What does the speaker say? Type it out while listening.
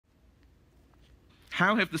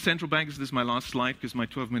how have the central bankers, this is my last slide because my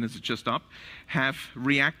 12 minutes are just up, have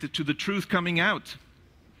reacted to the truth coming out?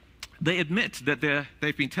 They admit that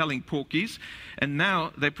they've been telling porkies, and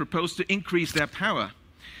now they propose to increase their power.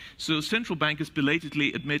 So central bankers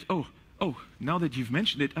belatedly admit, oh, now that you've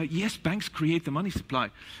mentioned it, yes, banks create the money supply.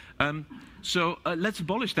 So let's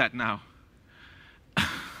abolish that now.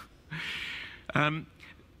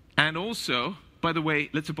 And also, by the way,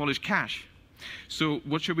 let's abolish cash. So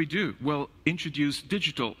what should we do? Well, introduce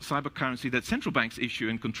digital cybercurrency that central banks issue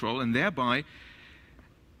and control, and thereby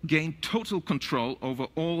gain total control over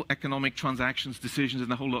all economic transactions, decisions,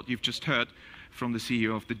 and the whole lot you've just heard from the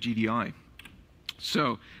CEO of the GDI.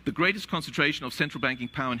 So the greatest concentration of central banking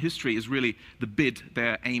power in history is really the bid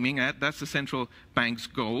they're aiming at. That's the central bank's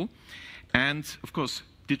goal. And, of course,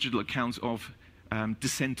 digital accounts of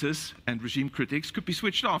dissenters and regime critics could be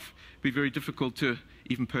switched off. It'd be very difficult to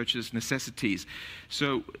even purchase necessities.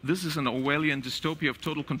 So this is an Orwellian dystopia of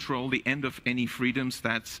total control, the end of any freedoms.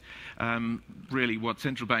 That's really what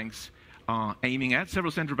central banks are aiming at.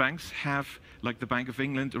 Several central banks have, like the Bank of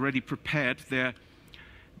England, already prepared their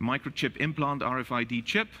microchip implant, RFID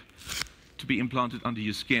chip, to be implanted under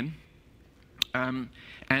your skin.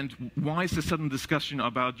 And why is the sudden discussion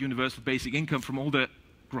about universal basic income from all the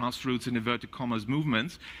grassroots and inverted commas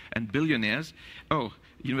movements and billionaires? Oh,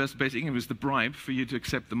 universal basic income is the bribe for you to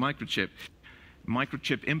accept the microchip.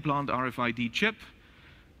 Microchip implant, RFID chip,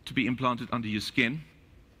 to be implanted under your skin.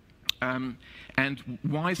 And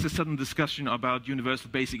why is the sudden discussion about universal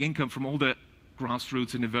basic income from all the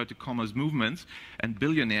grassroots and inverted commas movements and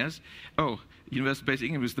billionaires? Oh, universal basic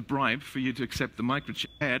income is the bribe for you to accept the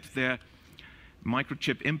microchip. Their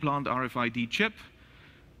microchip implant, RFID chip,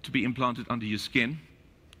 to be implanted under your skin.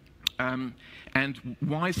 And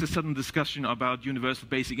why is the sudden discussion about universal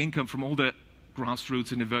basic income from all the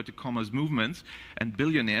grassroots and inverted commas movements and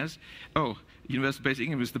billionaires? Oh, universal basic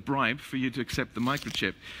income is the bribe for you to accept the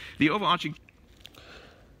microchip. The overarching...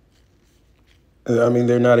 I mean,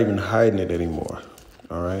 they're not even hiding it anymore,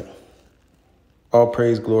 all right? All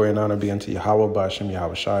praise, glory, and honor be unto Yahweh, Ba'ashem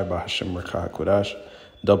Yahweh Shai, Ba'ashem Merkah Kodash.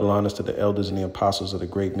 Double honors to the elders and the apostles of the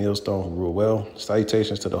great millstone who rule well.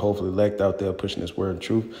 Salutations to the hopeful elect out there pushing this word in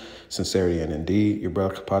truth, sincerity, and indeed. Your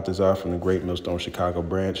brother Kapatazar from the great millstone Chicago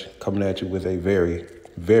branch coming at you with a very,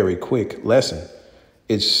 very quick lesson.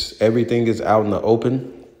 Everything is out in the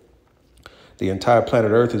open. The entire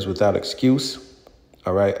planet Earth is without excuse,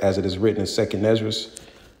 all right, as it is written in 2nd Ezra.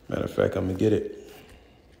 Matter of fact, I'm going to get it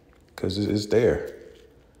because it's there.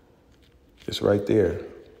 It's right there.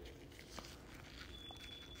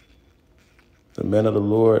 The men of the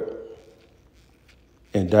Lord,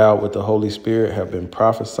 endowed with the Holy Spirit, have been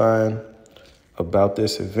prophesying about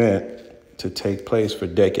this event to take place for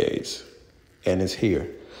decades, and it's here.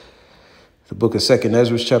 The book of 2nd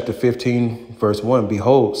Ezra, chapter 15, verse 1,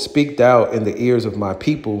 Behold, speak thou in the ears of my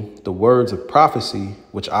people the words of prophecy,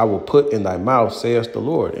 which I will put in thy mouth, saith the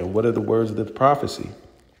Lord. And what are the words of the prophecy?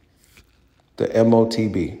 The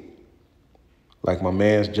MOTB, like my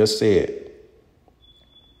man's just said.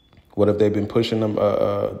 What have they been pushing them,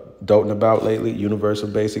 doting about lately? Universal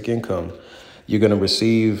basic income. You're going to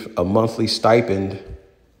receive a monthly stipend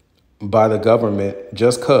by the government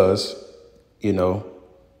just because, you know,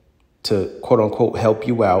 to quote unquote help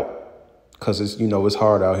you out because it's, you know, it's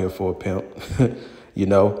hard out here for a pimp, you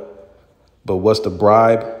know. But what's the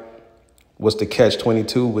bribe? What's the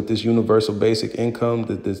catch-22 with this universal basic income,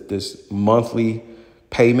 this monthly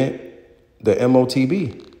payment? The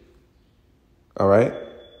MOTB. All right.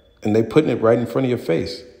 And they putting it right in front of your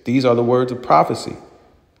face. These are the words of prophecy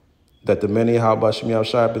that the many Ba'ashem Yahweh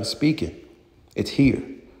Shai have been speaking. It's here.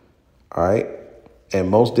 All right.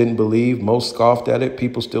 And most didn't believe. Most scoffed at it.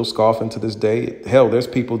 People still scoffing to this day. Hell, there's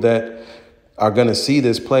people that are going to see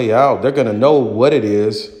this play out. They're going to know what it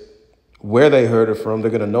is, where they heard it from.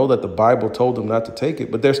 They're going to know that the Bible told them not to take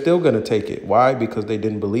it, but they're still going to take it. Why? Because they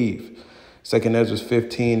didn't believe. 2nd Ezra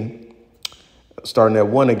 15, starting at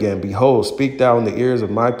 1 again. Behold, speak thou in the ears of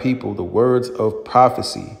my people the words of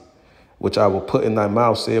prophecy, which I will put in thy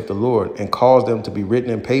mouth, saith the Lord, and cause them to be written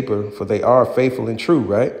in paper, for they are faithful and true,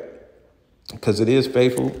 right? Because it is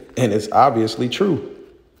faithful and it's obviously true.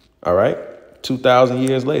 All right. 2,000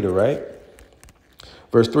 years later, right?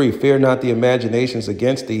 Verse 3, fear not the imaginations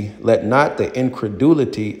against thee. Let not the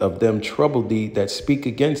incredulity of them trouble thee that speak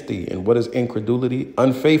against thee. And what is incredulity?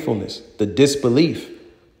 Unfaithfulness, the disbelief.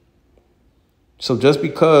 So just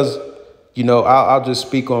because, you know, I'll just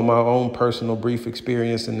speak on my own personal brief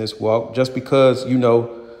experience in this walk. Just because, you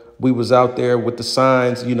know, we was out there with the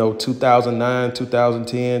signs, you know, 2009,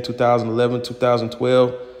 2010, 2011,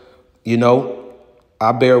 2012, you know,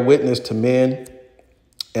 I bear witness to men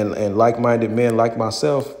and like-minded men like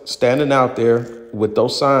myself standing out there with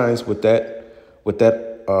those signs, with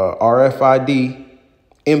that RFID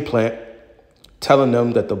implant, telling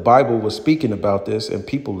them that the Bible was speaking about this, and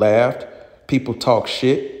people laughed, people talk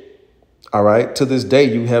shit. All right. To this day,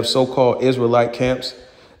 you have so-called Israelite camps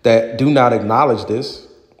that do not acknowledge this,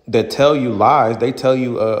 that tell you lies. They tell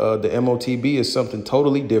you the MOTB is something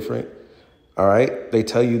totally different. All right. They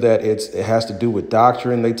tell you that it has to do with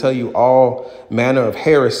doctrine. They tell you all manner of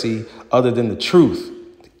heresy other than the truth.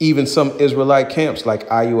 Even some Israelite camps like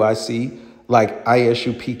IUIC, like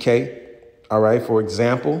ISUPK. All right. For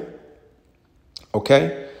example.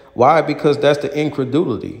 OK, why? Because that's the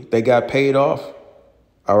incredulity. They got paid off.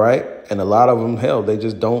 All right. And a lot of them, hell, they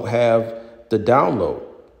just don't have the download.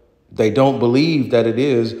 They don't believe that it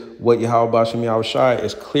is what Yahweh Bashem Yahushai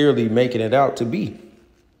is clearly making it out to be.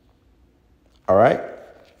 All right.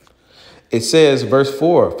 It says, verse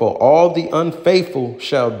 4, for all the unfaithful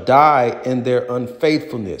shall die in their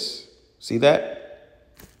unfaithfulness. See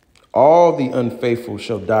that? All the unfaithful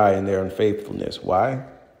shall die in their unfaithfulness. Why?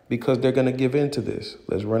 Because they're going to give in to this.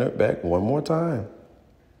 Let's run it back one more time.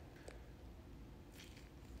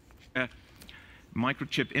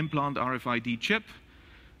 Microchip implant, RFID chip,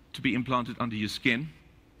 to be implanted under your skin.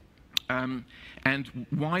 And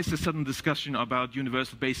why is the sudden discussion about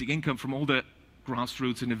universal basic income from all the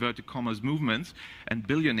grassroots and inverted commas movements and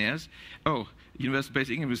billionaires? Oh, universal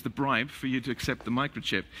basic income is the bribe for you to accept the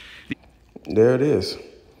microchip. There it is.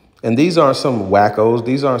 And these aren't some wackos.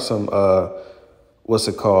 These aren't some, what's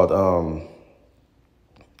it called?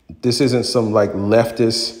 This isn't some like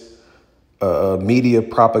leftist media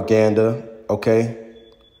propaganda, okay?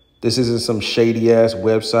 This isn't some shady ass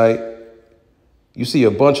website. You see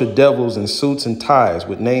a bunch of devils in suits and ties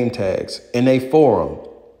with name tags in a forum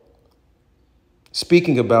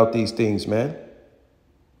speaking about these things, man.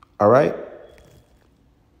 All right.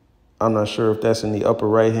 I'm not sure if that's in the upper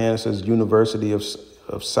right hand. It says University of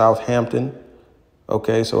Southampton.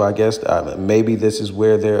 OK, so I guess maybe this is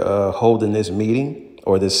where they're holding this meeting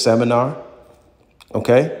or this seminar.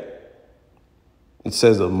 OK. It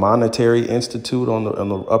says a Monetary Institute on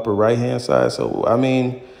the upper right hand side. So, I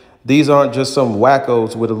mean, these aren't just some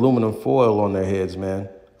wackos with aluminum foil on their heads, man.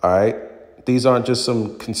 All right. These aren't just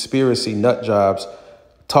some conspiracy nut jobs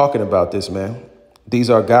talking about this, man.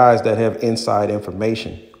 These are guys that have inside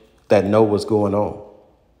information that know what's going on.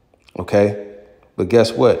 OK, but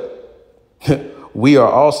guess what? We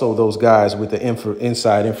are also those guys with the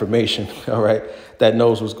inside information. All right. That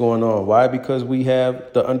knows what's going on. Why? Because we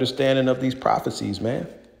have the understanding of these prophecies, man.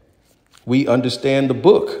 We understand the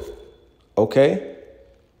book. OK.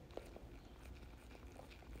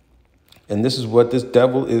 And this is what this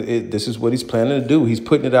devil, this is what he's planning to do. He's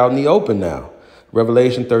putting it out in the open now.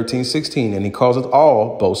 Revelation 13:16. And he calls it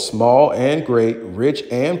all, both small and great, rich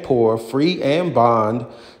and poor, free and bond,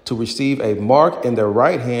 to receive a mark in their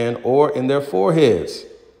right hand or in their foreheads.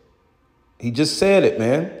 He just said it,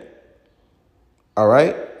 man. All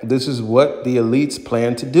right. This is what the elites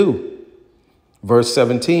plan to do. Verse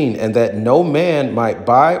 17, and that no man might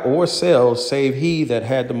buy or sell save he that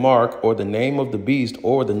had the mark or the name of the beast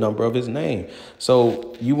or the number of his name.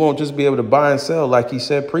 So you won't just be able to buy and sell like he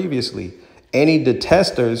said previously. Any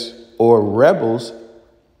detesters or rebels,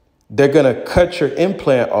 they're going to cut your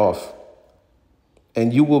implant off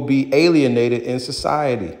and you will be alienated in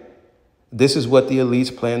society. This is what the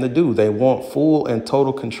elites plan to do. They want full and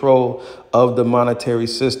total control of the monetary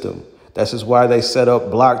system. This is why they set up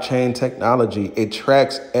blockchain technology. It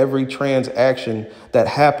tracks every transaction that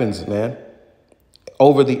happens, man,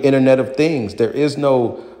 over the Internet of Things. There is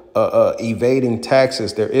no evading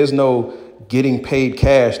taxes. There is no getting paid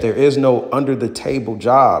cash. There is no under the table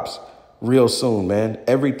jobs real soon, man.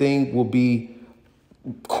 Everything will be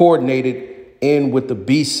coordinated in with the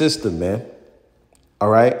beast system, man. All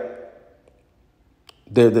right.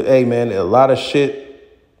 Hey, man, a lot of shit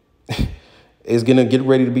is going to get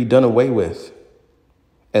ready to be done away with.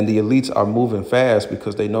 And the elites are moving fast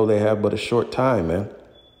because they know they have but a short time, man.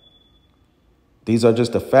 These are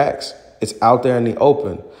just the facts. It's out there in the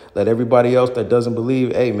open. Let everybody else that doesn't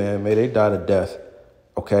believe, hey, man, may they die to death.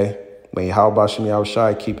 OK, may Yahweh Bashem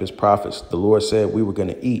Yahushai keep his prophets. The Lord said we were going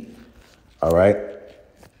to eat. All right.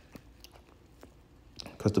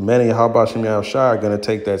 Because the men of Yahweh Bashem Yahushai are going to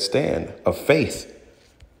take that stand of faith.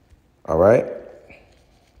 All right.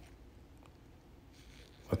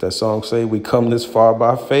 What that song say? We come this far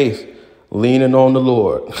by faith, leaning on the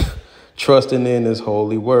Lord, trusting in his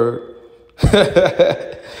holy word. All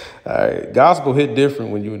right. Gospel hit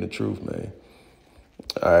different when you're in the truth, man.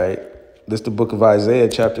 All right. This is the book of Isaiah,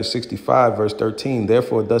 chapter 65, verse 13.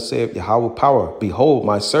 Therefore, thus saith Yahweh power, behold,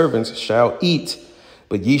 my servants shall eat.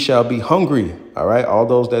 but ye shall be hungry. All right. All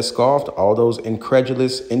those that scoffed, all those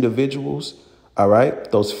incredulous individuals. All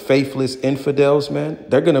right. Those faithless infidels, man,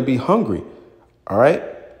 they're going to be hungry. All right.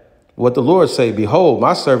 What the Lord say, behold,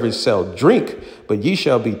 my servants shall drink, but ye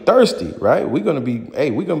shall be thirsty. Right. We're going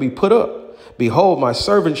to be put up. Behold, my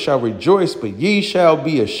servants shall rejoice, but ye shall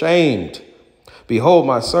be ashamed. Behold,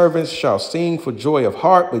 my servants shall sing for joy of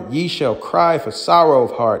heart, but ye shall cry for sorrow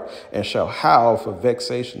of heart, and shall howl for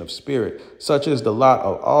vexation of spirit. Such is the lot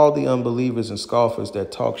of all the unbelievers and scoffers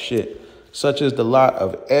that talk shit. Such is the lot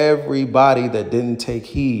of everybody that didn't take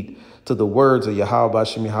heed to the words of Yahweh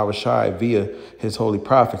Bashem Yahweh Shai via his holy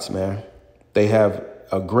prophets, man. They have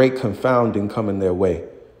a great confounding coming their way.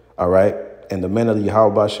 All right. And the men of the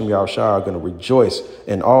Yahweh Bashem Yahweh Shai are going to rejoice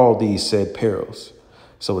in all these said perils.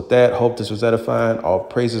 So with that, hope this was edifying. All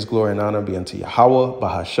praises, glory, and honor be unto Yahweh,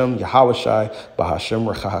 Bahashem, Yahweh Shai,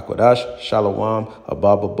 Bahashem, Rechah HaKodash, Shalom,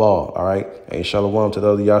 Abba Ball. All right. And Shalom to the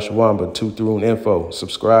other Yahshua, but 2 through info.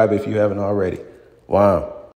 Subscribe if you haven't already. Wow.